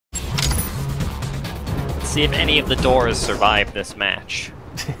see if any of the doors survive this match.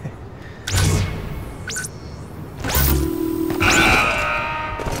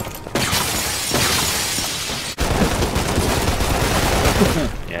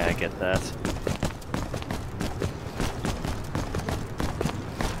 Yeah, I get that.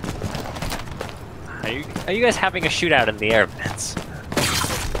 Are you guys having a shootout in the air vents?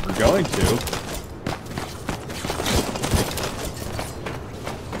 We're going to.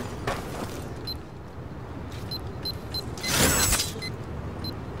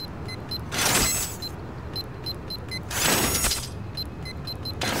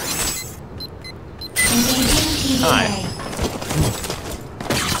 Hi.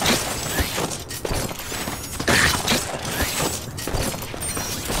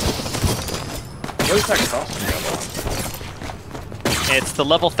 What is that costume you have on? It's the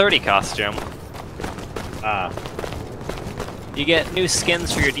level 30 costume. Ah. You get new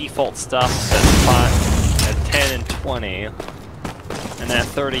skins for your default stuff at 10 and 20. And then at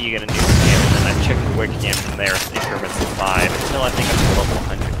 30 you get a new skin, and then I check the wiki from there, so increments of 5 until I think up to level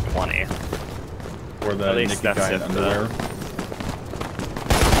 120. Or the naked guy in underwear.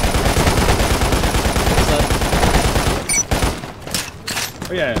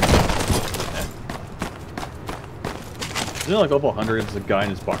 Oh yeah. Isn't it like level 100? It's a guy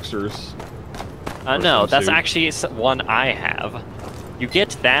in his boxers. No, that's actually one I have. You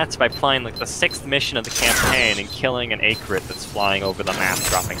get that by playing like the 6th mission of the campaign and killing an acrid that's flying over the map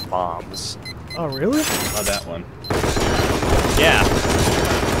dropping bombs. Oh, really? Oh, that one. Yeah.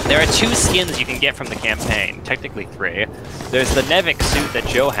 There are 2 skins you can get from the campaign, technically 3. There's the Nevik suit that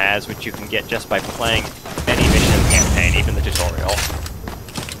Joe has, which you can get just by playing any mission in the campaign, even the tutorial.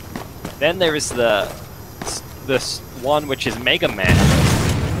 Then there's this one which is Mega Man,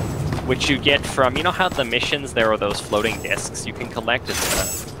 which you get from, you know how the missions, there are those floating discs you can collect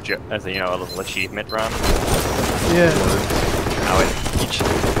as a you know, a little achievement run? Yeah.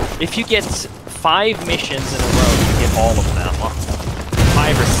 If you get 5 missions in a row, you get all of them.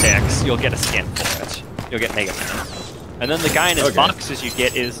 5 or 6, you'll get a skin for it. You'll get Mega Man. And then the guy in his boxes you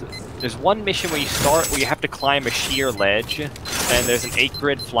get is, there's one mission where you start where you have to climb a sheer ledge, and there's an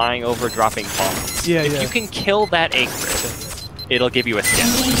acrid flying over dropping bombs. Yeah, if you can kill that acrid, it'll give you a skin.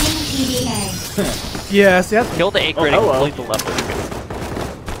 Yeah, see, that's, kill the acrid and complete the level.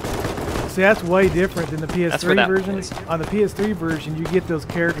 see, that's way different than the PS3 version. Is. On the PS3 version, you get those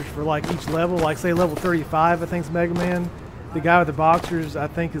characters for like each level. Like say level 35, I think is Mega Man. The guy with the boxers, I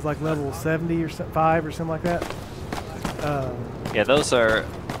think, is like level 70 or 5 or something like that. Yeah, those are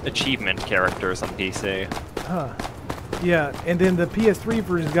achievement characters on PC. Huh. Yeah, and then the PS3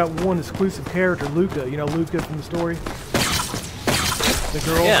 version's got one exclusive character, Luca. You know Luca from the story? The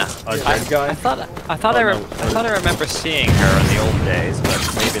girl? Yeah. A red guy? I thought I remember seeing her in the old days, but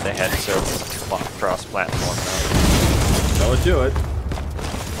maybe they had services cross-platform now. That would do it.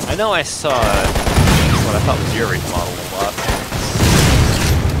 I know I saw what I thought was Yuri's model a lot.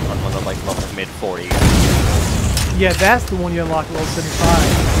 On one of like level mid-40s. Yeah, that's the one you unlock at level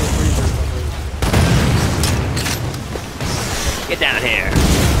 75. Get down here.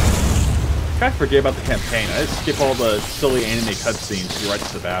 I forget about the campaign. I just skip all the silly anime cutscenes to get right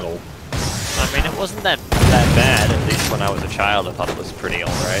to the battle. I mean, it wasn't that bad, at least when I was a child. I thought it was pretty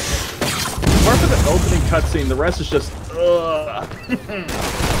alright. Apart from the opening cutscene, the rest is just, ugh.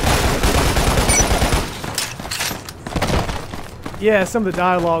 Yeah, some of the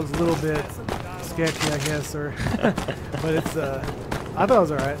dialogue's a little bit sketchy, I guess, or but it's I thought it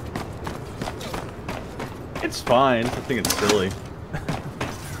was alright. It's fine. I think it's silly.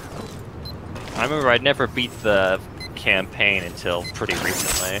 I remember I'd never beat the campaign until pretty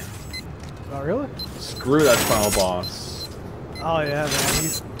recently. Oh, really? Screw that final boss. Oh, yeah, man.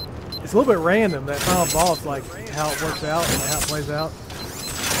 It's a little bit random, that final boss, like how it works out and how it plays out.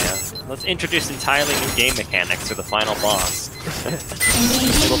 Yeah. Let's introduce entirely new game mechanics to the final boss.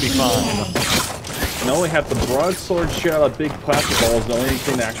 It'll be fun. And only have the broadsword shoot out of big plastic balls, the only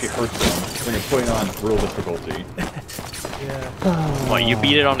thing that actually hurts them when you're putting on real difficulty. Yeah. What, you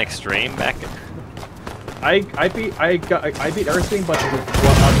beat it on extreme back? I beat everything but the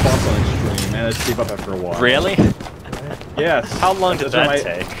last boss on extreme, and I just gave up after a while. Really? Yes. How long did that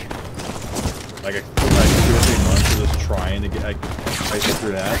take? Like 2 or 3 months of just trying to get I get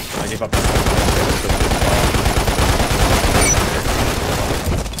through that. I gave up.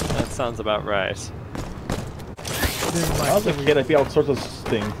 That sounds about right. When I was a kid, I beat all sorts of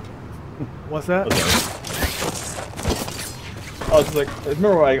things. What's that? I was like, I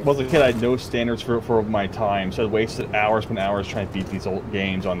remember when I was a kid, I had no standards for my time, so I wasted hours and hours trying to beat these old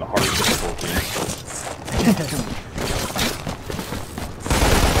games on the hardest difficulty.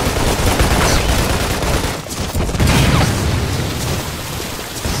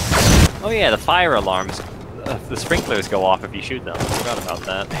 yeah, the fire alarms, the sprinklers go off if you shoot them. I forgot about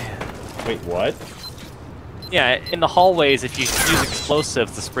that. Wait, what? Yeah, in the hallways, if you use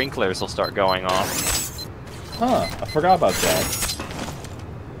explosives, the sprinklers will start going off. Huh, I forgot about that.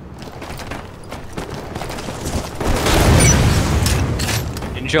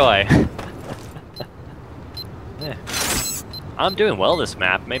 Enjoy. Yeah. I'm doing well this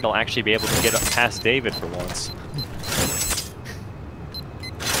map. Maybe I'll actually be able to get past David for once.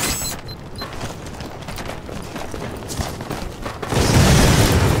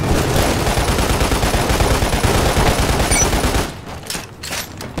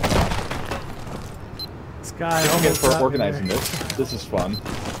 This guy Thank you almost for got me organizing there. this. This is fun.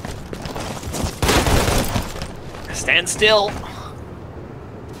 Stand still!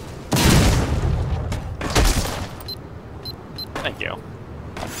 Thank you.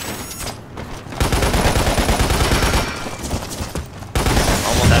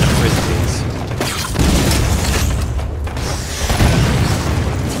 Almost out of frisbees.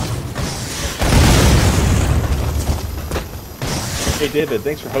 Hey David,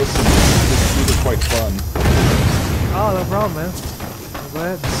 thanks for hosting this. This is quite fun. Oh, no problem, man. I'm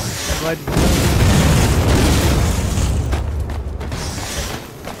glad. I'm glad you came.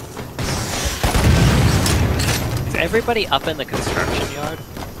 Is everybody up in the construction yard?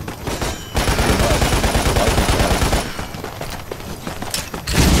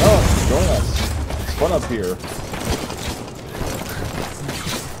 Oh, join us. It's fun up here.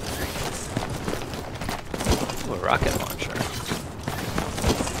 Ooh, a rocket launcher.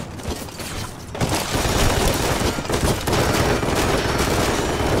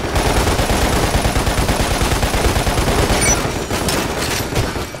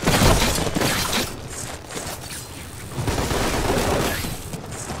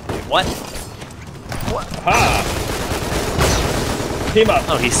 What? What? Ha! Team up.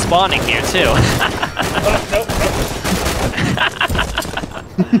 Oh, he's spawning here too. Nope.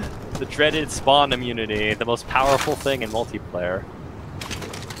 The dreaded spawn immunity, the most powerful thing in multiplayer.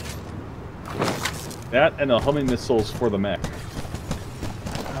 That and the homing missiles for the mech.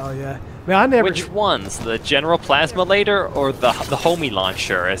 Oh yeah. Man, I never. Which ones? The general plasma later or the homie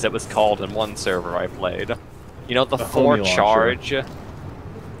launcher, as it was called in one server I played? You know, the The four homie charge.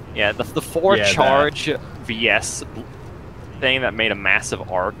 Yeah, the four Yeah, charge VS thing that made a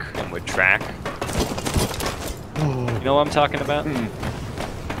massive arc and would track. You know what I'm talking about?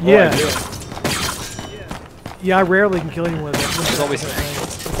 Yeah. Oh, Yeah, I rarely can kill anyone with it. There's always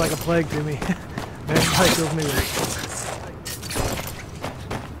It's like a plague to me. Everybody kills me with it.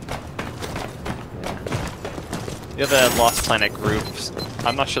 The other Lost Planet groups,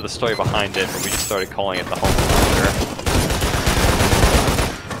 I'm not sure the story behind it, but we just started calling it the homie launcher.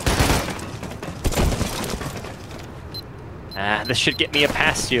 This should get me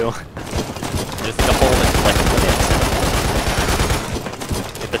past you. Just the hole in like a minute.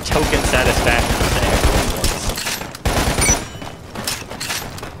 Get the token satisfaction there.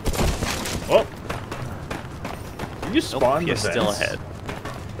 Oh! Did you spawn You're the still vents?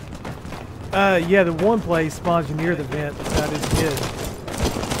 ahead. Yeah, the one place spawns you near the vent. That is good.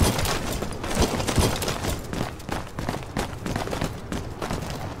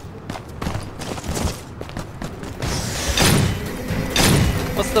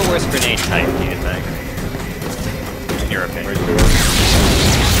 What's the worst grenade type, do you think? In your opinion?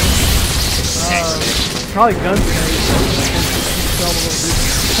 Probably gun grenades.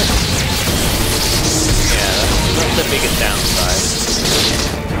 Yeah, that's the biggest downside.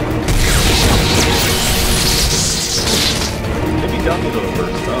 Maybe dummies are the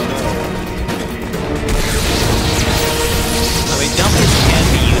worst. Oh no. I mean, dummies can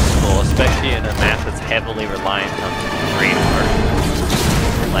be useful, especially in a map that's heavily reliant on radar.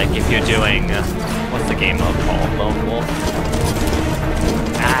 Like if you're doing, what's the game mode called? Lone Wolf?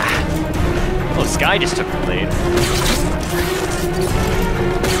 Ah! Oh, Sky just took the lead.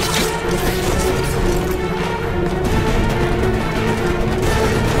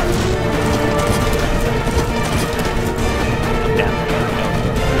 I'm down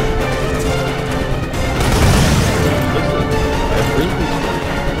there. Listen, I have briefly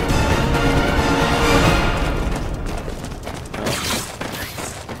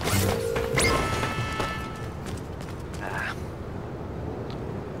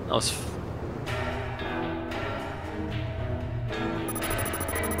That was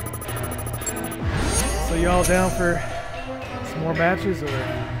So y'all down for some more matches, or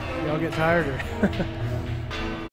y'all get tired, or?